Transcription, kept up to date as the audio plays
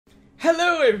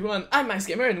Hello everyone, I'm Max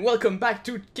Gamer and welcome back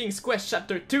to King's Quest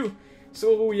Chapter 2.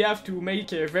 So we have to make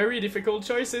very difficult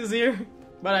choices here,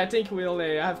 but I think we'll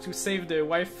have to save the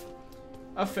wife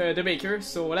of the baker.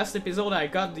 So last episode I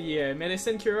got the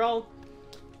medicine cure-all,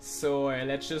 so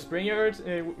let's just bring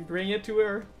it to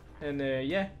her, and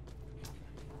yeah.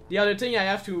 The other thing I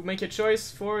have to make a choice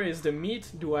for is the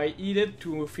meat. Do I eat it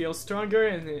to feel stronger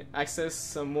and access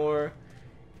some more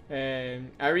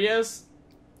areas?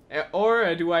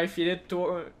 Or do I feed it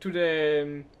to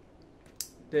the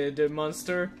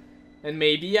monster and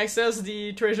maybe access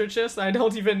the treasure chest? I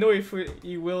don't even know if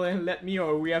he will let me,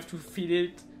 or we have to feed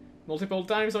it multiple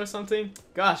times or something.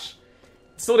 Gosh,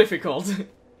 it's so difficult.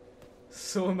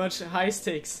 So much high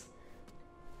stakes.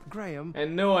 Graham.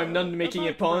 And no, I'm not making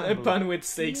a pun with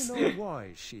stakes. Do you know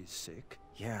why she's sick?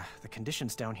 Yeah, the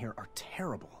conditions down here are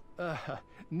terrible.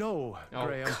 No, Oh,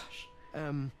 Graham.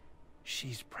 gosh.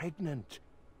 She's pregnant.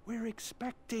 We're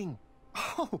expecting.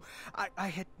 Oh, I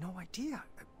had no idea.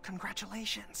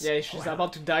 Congratulations. Yeah, she's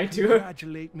about to die too.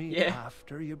 Congratulate me Yeah.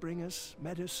 after you bring us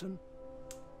medicine.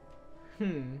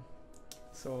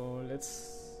 So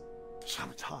let's...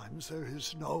 Sometimes there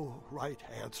is no right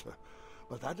answer,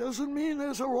 but that doesn't mean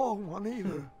there's a wrong one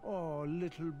either. Oh,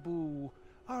 little Boo.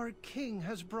 Our king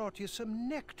has brought you some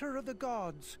nectar of the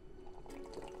gods.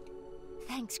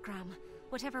 Thanks, Graham.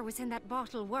 Whatever was in that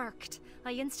bottle worked.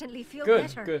 I instantly feel Good,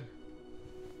 better. good.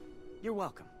 You're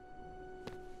welcome.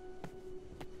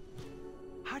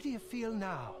 How do you feel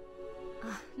now?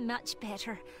 Much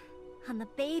better. And the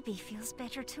baby feels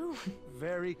better too.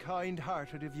 Very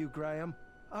kind-hearted of you, Graham.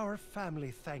 Our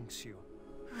family thanks you.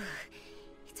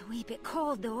 It's a wee bit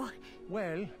cold though.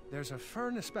 Well, there's a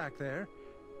furnace back there.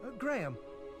 Graham,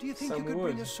 do you think Some you could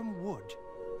bring wood. us some wood?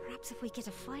 Perhaps if we get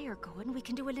a fire going, we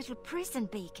can do a little prison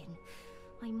baking.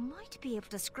 I might be able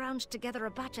to scrounge together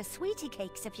a batch of sweetie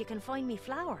cakes if you can find me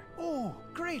flour. Oh,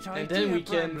 great idea, And then we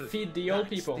can Bramble. feed the old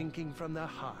That's people. thinking from the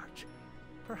heart.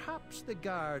 Perhaps the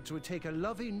guards would take a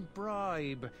loving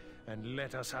bribe and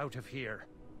let us out of here.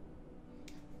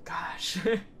 Gosh.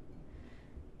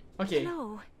 Okay,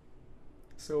 Hello.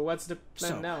 so what's the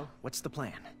plan So, now? what's the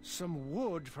plan? Some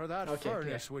wood for that Okay,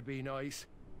 furnace would be nice.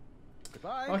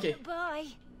 Goodbye. Okay, Bye.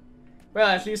 well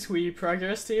at least we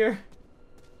progressed here.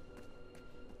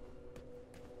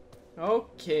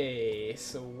 Okay,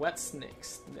 so what's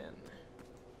next then?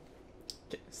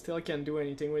 Still can't do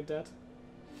anything with that.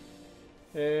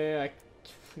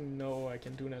 No, I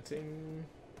can do nothing.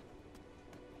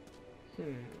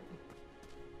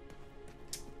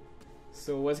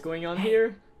 So what's going on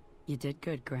here? You did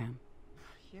good, Graham.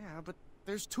 Yeah, but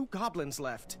there's 2 goblins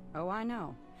left. Oh, I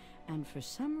know. And for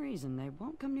some reason, they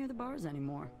won't come near the bars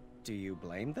anymore. Do you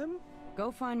blame them?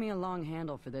 Go find me a long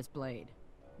handle for this blade.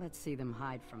 Let's see them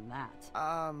hide from that.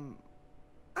 I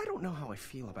don't know how I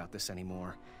feel about this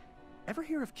anymore. Ever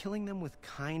hear of killing them with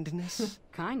kindness?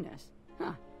 Kindness?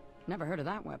 Huh. Never heard of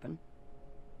that weapon.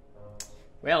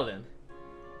 Well then.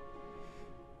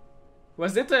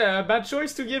 Was it a bad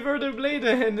choice to give her the blade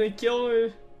and kill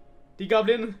the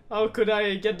goblin? How could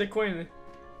I get the coin?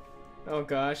 Oh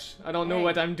gosh, I don't know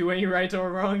what I'm doing right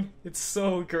or wrong. It's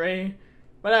so grey.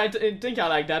 But I think I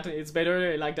like that. It's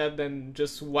better like that than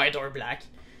just white or black.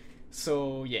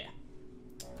 So yeah.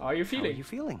 How are you How feeling? are you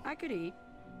feeling? I could eat.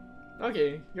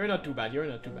 Okay, you're not too bad. You're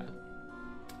not too bad.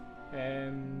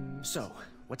 So,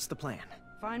 what's the plan?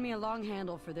 Find me a long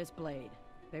handle for this blade.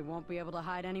 They won't be able to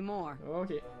hide anymore.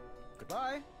 Okay.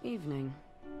 Goodbye. Evening.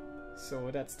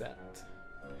 So that's that.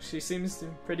 She seems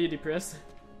pretty depressed.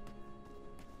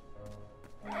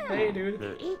 Hey,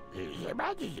 dude.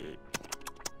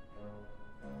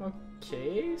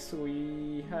 Okay, so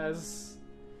he has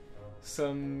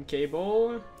some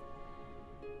cable.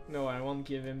 No, I won't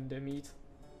give him the meat.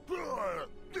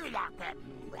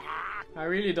 I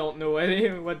really don't know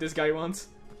what this guy wants.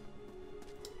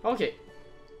 Okay.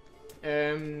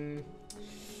 The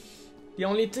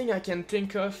only thing I can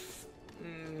think of...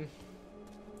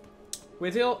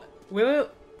 will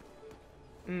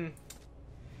it...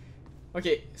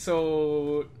 Okay,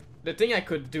 so... The thing I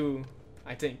could do,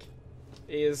 I think,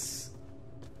 is...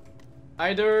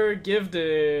 either give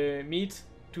the meat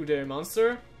to the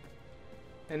monster.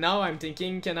 And now I'm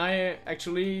thinking, can I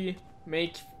actually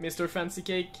make Mr. Fancy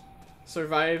Cake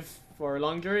survive for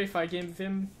longer if I give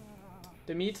him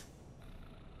the meat?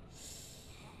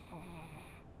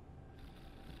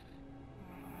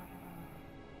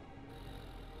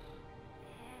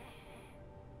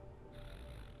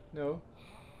 No?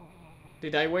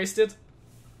 Did I waste it?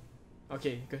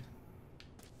 Okay, good.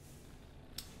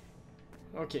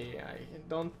 Okay, I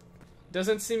don't...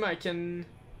 Doesn't seem I can...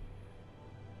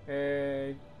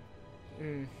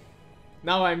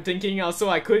 Now I'm thinking also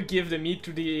I could give the meat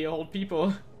to the old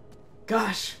people.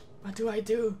 Gosh, what do I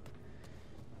do?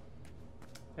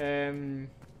 I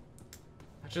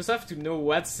just have to know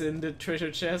what's in the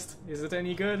treasure chest. Is it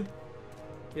any good?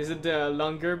 Is it the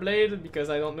longer blade? Because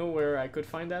I don't know where I could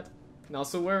find that. And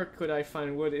also, where could I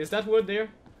find wood? Is that wood there?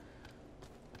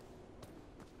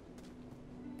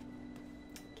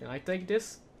 Can I take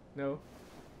this? No.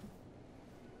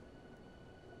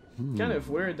 Kind of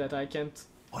weird that I can't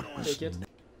take it.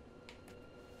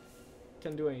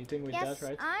 Can't do anything with that,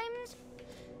 right?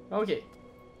 Okay.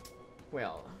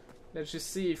 Well, let's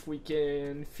just see if we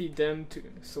can feed them to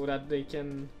so that they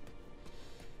can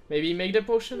maybe make the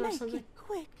potion or something. Make it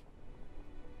quick.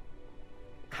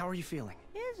 How are you feeling?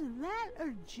 Is that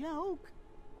a joke?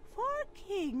 For a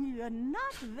king, you're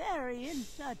not very in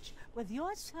touch with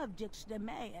your subjects'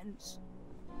 demands.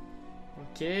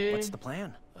 Okay. What's the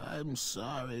plan? I'm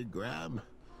sorry, Graham,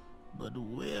 but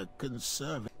we're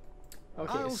conservative.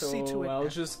 Okay, I'll see to so it I'll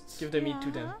that- just give the meat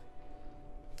to them. Yeah?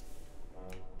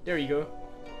 There you go.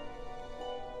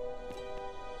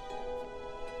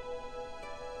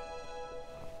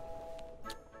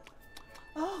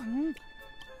 Oh,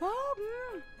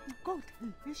 oh,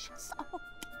 delicious.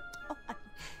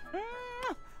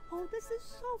 Oh, this is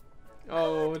so.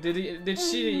 Oh, did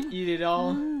she eat it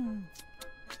all?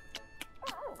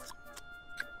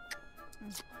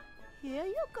 Here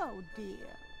you go, dear.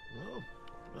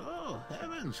 Oh,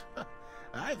 heavens!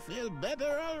 I feel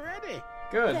better already.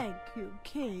 Good. Thank you,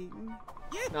 King.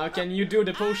 Now can you do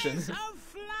the potion? Eyes of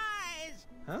flies.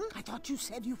 Huh? I thought you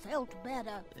said you felt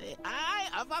better. The eye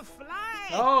of a fly.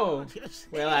 Oh, You see,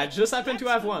 well, I just happen to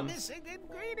that's have the one. Missing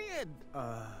ingredient.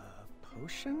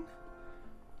 Potion?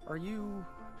 Are you...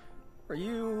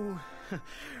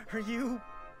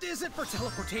 Is it for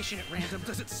teleportation at random?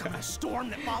 Does it summon a storm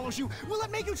that follows you? Will it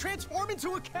make you transform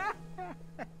into a cat?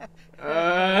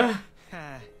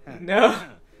 No.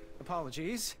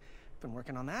 Apologies. Been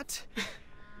working on that.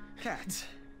 Cat,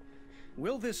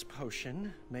 will this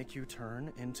potion make you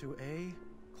turn into a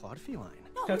clawed feline?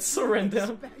 No, That's it's so nothing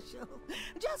random. Special.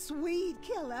 Just weed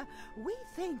killer. We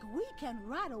think we can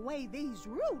ride away these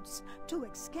roots to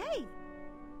escape.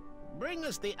 Bring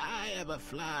us the eye of a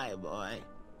fly, boy,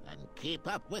 and keep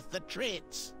up with the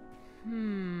treats.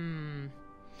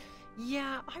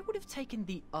 Yeah, I would have taken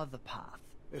the other path.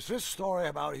 Is this story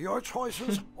about your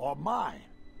choices or mine?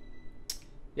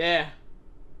 Yeah.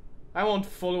 I won't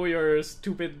follow your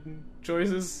stupid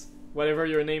choices, whatever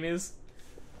your name is.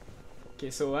 Okay,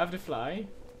 so I have the fly.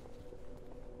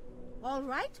 All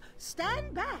right,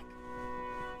 stand back.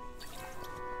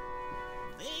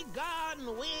 Be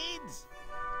gone, weeds!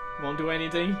 Won't do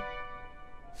anything.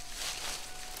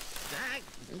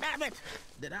 Damn it!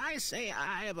 Did I say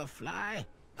eye of a fly?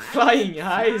 Flying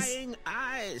eyes. Flying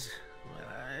eyes. Well,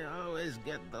 I always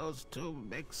get those two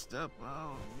mixed up.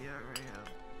 Oh, Muriel.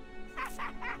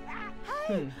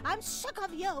 Hey, I'm sick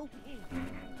of you.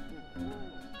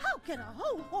 How can a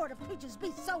whole horde of creatures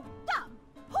be so dumb?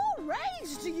 Who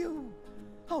raised you?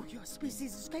 Oh, your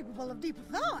species is capable of deeper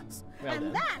thoughts. Well and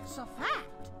then. that's a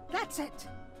fact. That's it.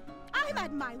 I'm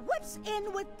at my wits'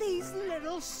 end with these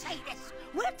little sadists.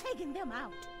 We're taking them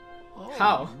out. Oh,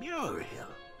 How? Muriel.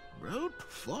 Brute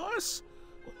force?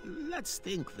 Let's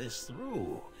think this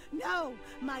through. No,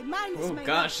 my mind is Oh made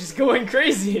gosh, up. she's going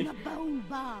crazy. The bone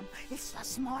bomb. It's the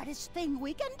smartest thing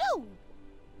we can do.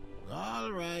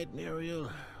 All right, Muriel.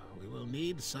 We will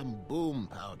need some boom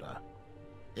powder.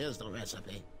 Here's the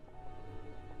recipe.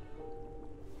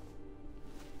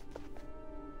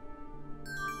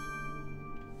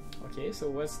 Okay, so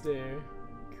what's the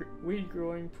weed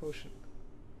growing potion?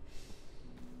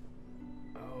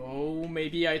 Oh,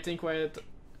 maybe I think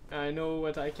I know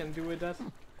what I can do with that.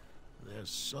 There's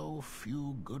so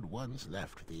few good ones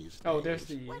left these days. Oh, there's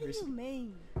the What do you recipe.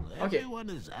 mean? Okay. Everyone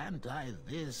is anti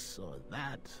this or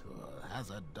that, or has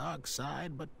a dark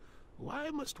side, but why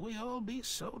must we all be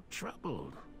so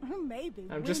troubled? Maybe.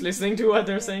 I'm just we listening to what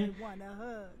they're really saying. want a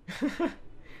hug.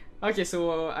 Okay,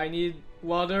 so I need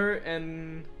water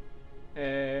and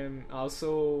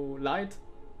also light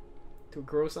to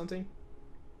grow something.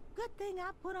 Good thing I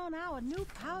put on our new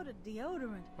powdered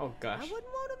deodorant. Oh I gosh. wouldn't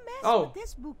want to mess Oh. with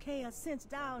this bouquet of scents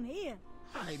down here.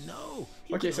 I know.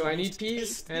 You Okay, can so I need almost peas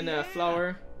taste and the a air.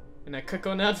 flour and a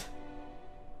coconut.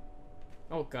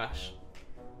 Oh gosh.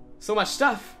 So much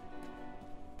stuff.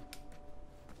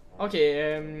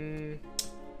 Okay,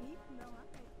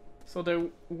 so the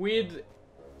weed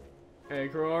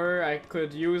grower I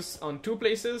could use on two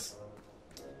places.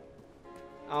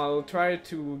 I'll try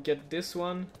to get this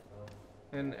one.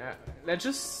 And let's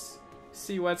just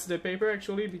see what's the paper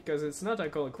actually, because it's not a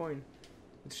gold coin.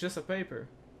 It's just a paper.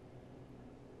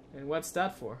 And what's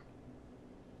that for?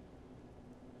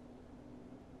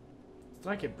 It's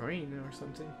like a brain or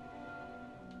something.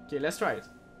 Okay, let's try it.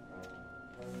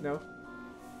 No?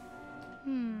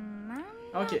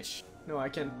 Okay. No, I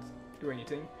can't do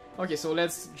anything. Okay, so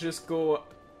let's just go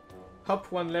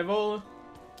up one level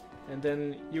and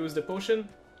then use the potion.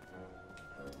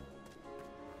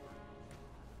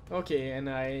 Okay,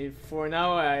 and for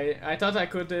now I thought I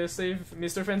could save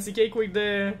Mr. Fancy Cake with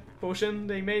the potion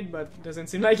they made, but doesn't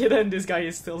seem like it, and this guy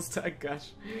is still stuck.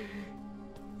 Gosh,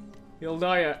 he'll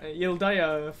die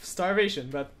of starvation,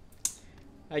 but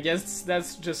I guess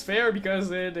that's just fair because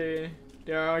they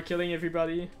are killing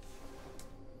everybody.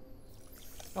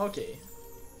 Okay.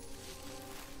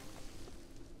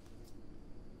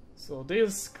 So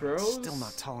this grows. Still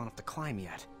not tall enough to climb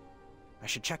yet. I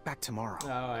should check back tomorrow.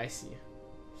 Oh, I see.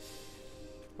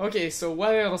 Okay, so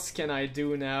what else can I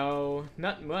do now?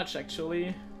 Not much,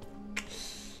 actually.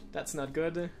 That's not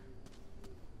good.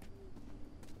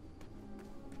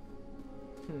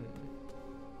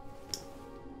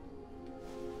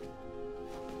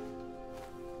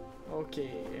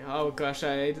 Okay. Oh gosh,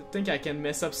 I think I can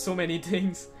mess up so many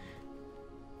things.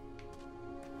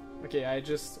 Okay, I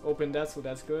just opened that, so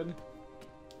that's good.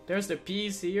 There's the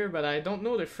piece here, but I don't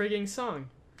know the frigging song.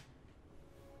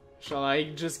 Shall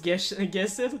I just guess it?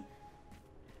 It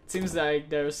seems like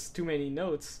there's too many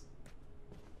notes.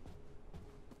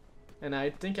 And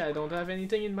I think I don't have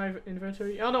anything in my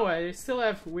inventory. Oh no, I still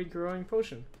have wheat growing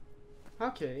potion.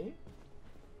 Okay.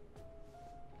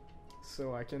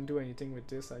 So I can do anything with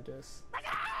this, I guess.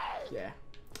 Yeah.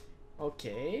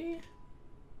 Okay.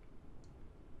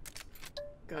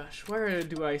 Gosh, where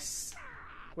do I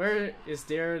where is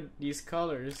there these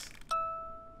colors?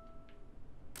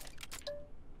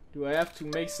 Do I have to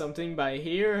make something by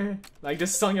here? Like the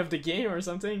song of the game or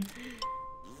something?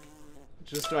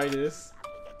 Just try this.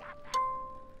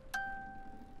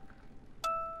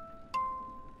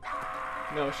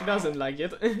 No, she doesn't like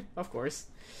it. Of course.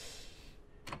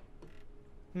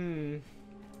 Kind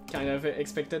of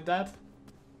expected that.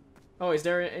 Oh, is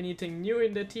there anything new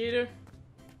in the theater?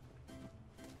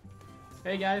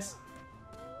 Hey guys.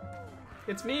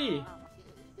 It's me!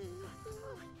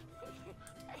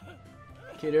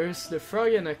 Okay, there's the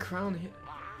frog and a crown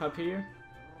up here.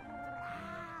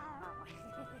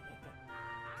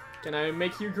 Can I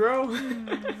make you grow?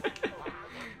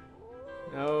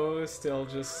 No, still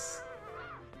just...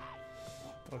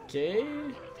 Okay.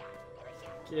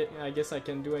 Okay, I guess I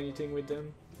can do anything with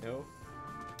them. No.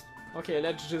 Okay,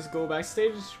 let's just go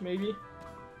backstage, maybe.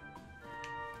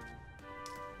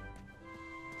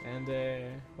 And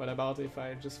what about if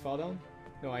I just fall down?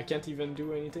 No, I can't even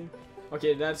do anything.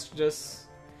 Okay, that's just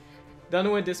done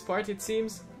with this part, it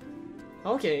seems.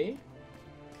 Okay.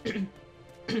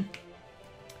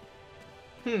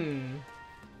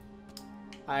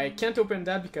 I can't open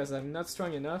that because I'm not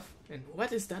strong enough. And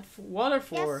what is that water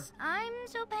for? Yes, I'm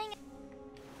so paying.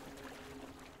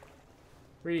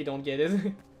 Really don't get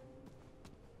it.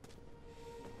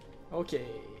 Okay.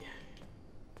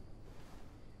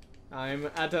 I'm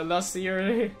at a loss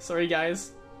here. Sorry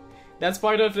guys. That's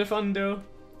part of the fun though.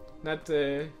 Not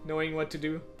knowing what to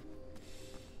do.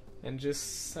 And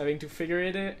just having to figure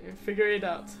it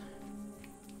out.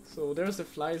 So there's the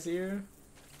flies here.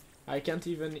 I can't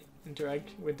even interact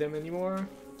with them anymore.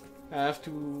 I have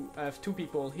two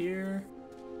people here.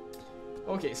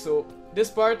 Okay, so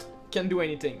this part can't do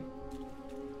anything.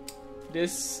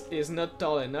 This is not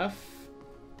tall enough.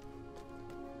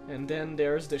 And then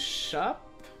there's the shop,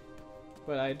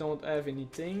 but I don't have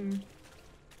anything.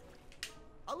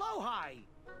 Aloha!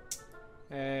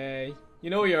 You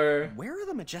know you're... Where are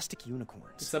the majestic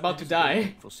unicorns? It's about to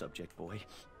die. Full subject, boy.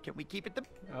 Can we keep it the...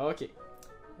 Okay.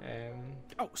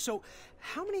 Oh, so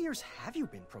how many years have you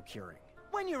been procuring?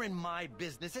 When you're in my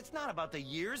business, it's not about the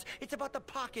years, it's about the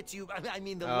pockets you... I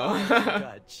mean the Oh. lines you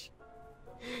judge.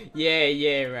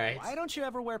 Yeah, right. Why don't you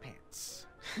ever wear pants?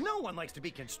 No one likes to be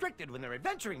constricted when they're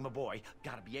adventuring, my boy.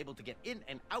 Gotta be able to get in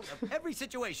and out of every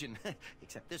situation.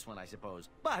 Except this one, I suppose.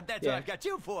 But that's what I've got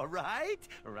you for, right?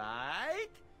 Right?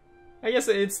 I guess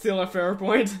it's still a fair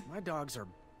point. My dogs are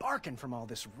barking from all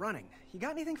this running. You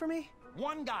got anything for me?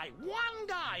 One guy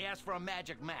asked for a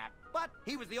magic map. But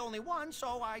he was the only one,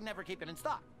 so I never keep it in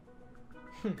stock.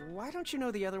 Why don't you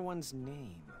know the other one's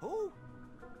name? Who?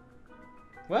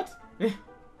 What?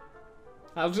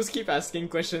 I'll just keep asking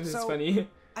questions, it's funny.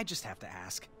 I just have to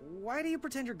ask. Why do you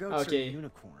pretend your goats are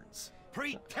unicorns?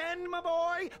 Pretend, my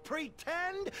boy!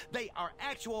 Pretend! They are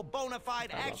actual, bona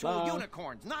fide, actual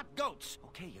unicorns, not goats.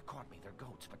 Okay, you caught me, they're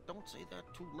goats, but don't say that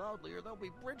too loudly or they'll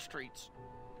be bridge treats.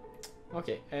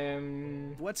 Okay,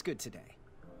 What's good today?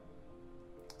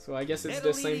 So I guess it's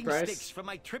the same price. Sticks from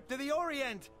my trip to the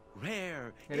Orient.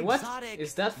 Rare, and exotic, what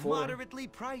is that for? Moderately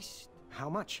priced. How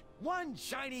much? 1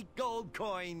 shiny gold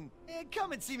coin.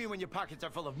 Come and see me when your pockets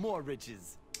are full of more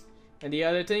riches. And the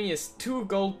other thing is 2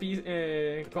 gold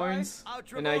coins,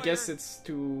 and I guess it's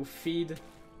to feed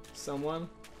someone.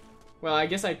 Well, I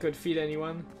guess I could feed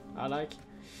anyone I like.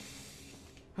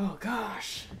 Oh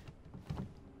gosh.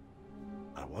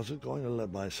 I wasn't going to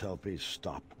let myself be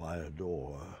stopped by a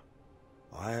door.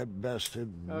 I had bested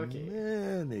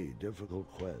many difficult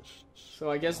quests.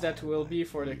 So I guess that will be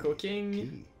for the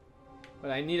cooking.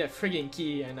 But I need a friggin'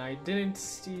 key, and I didn't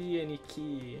see any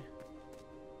key.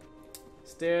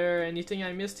 Is there anything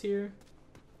I missed here?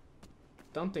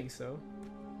 Don't think so.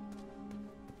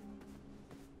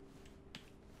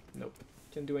 Nope.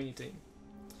 Can't do anything.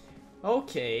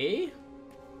 Okay.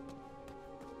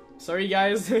 Sorry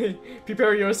guys,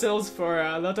 prepare yourselves for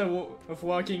a lot of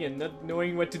walking and not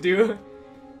knowing what to do.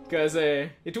 Because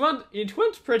it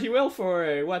went pretty well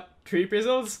for, what, 3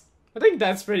 episodes? I think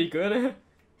that's pretty good.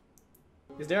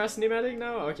 Is there a cinematic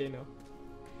now? Okay, no.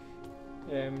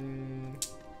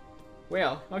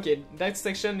 Well, okay, that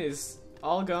section is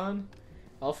all gone.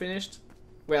 All finished.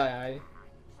 Well,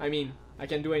 I mean, I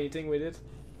can do anything with it.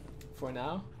 For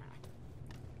now.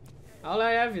 All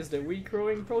I have is the weak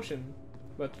growing potion.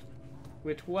 But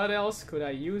with what else could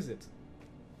I use it?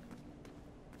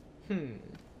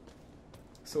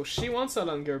 So she wants a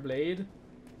longer blade.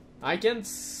 I can't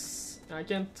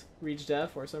reach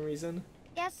that for some reason.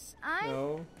 Yes,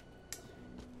 No.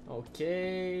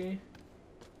 Okay.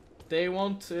 They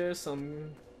want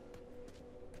some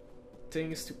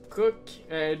things to cook.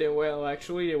 Well,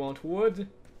 actually, they want wood.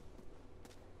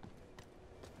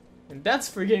 And that's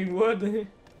friggin' wood.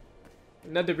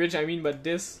 Not the bridge, I mean, but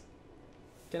this.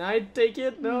 Can I take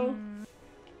it? No.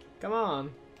 Come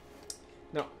on.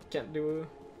 No, can't do.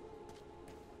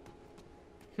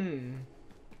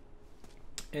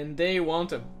 And they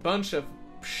want a bunch of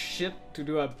shit to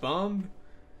do a bomb.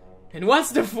 And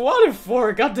what's the water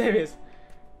for? God damn it!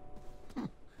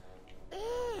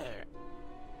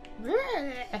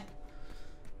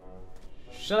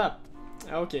 Shut up.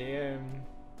 Okay.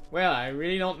 Well, I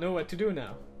really don't know what to do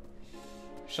now.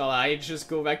 Shall I just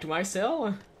go back to my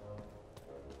cell?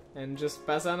 And just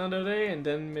pass another day, and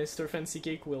then Mr. Fancy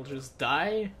Cake will just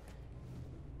die?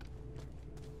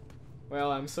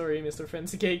 Well, I'm sorry, Mr.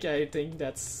 Fancy Cake, I think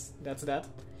that's that.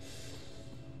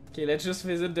 Okay, let's just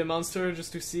visit the monster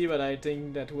just to see, but I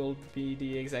think that will be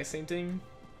the exact same thing.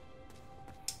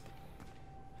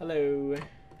 Hello.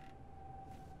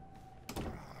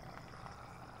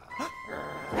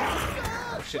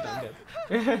 Oh shit, I'm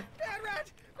dead.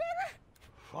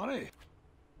 Funny.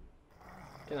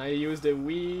 Can I use the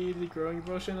weed growing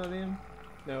potion on him?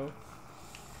 No.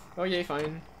 Okay,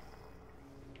 fine.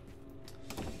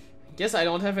 Guess I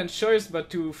don't have any choice but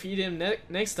to feed him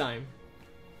next time.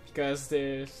 Because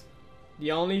there's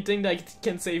the only thing that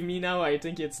can save me now, I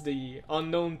think it's the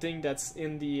unknown thing that's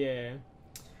in the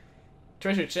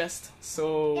treasure chest.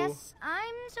 So... Yes,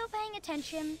 I'm still paying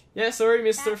attention. Yeah, sorry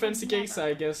Mr. Fancy Cakes,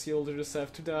 I guess you'll just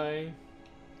have to die.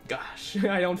 Gosh,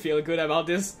 I don't feel good about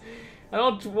this. I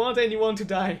don't want anyone to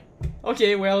die.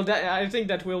 Okay, well, I think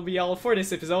that will be all for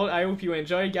this episode. I hope you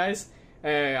enjoyed, guys.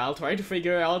 I'll try to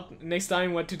figure out next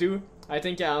time what to do. I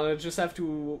think I'll just have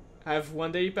to have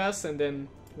 1 day pass and then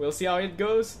we'll see how it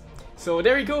goes. So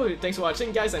there you go. Thanks for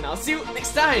watching, guys, and I'll see you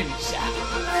next time.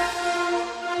 Ciao.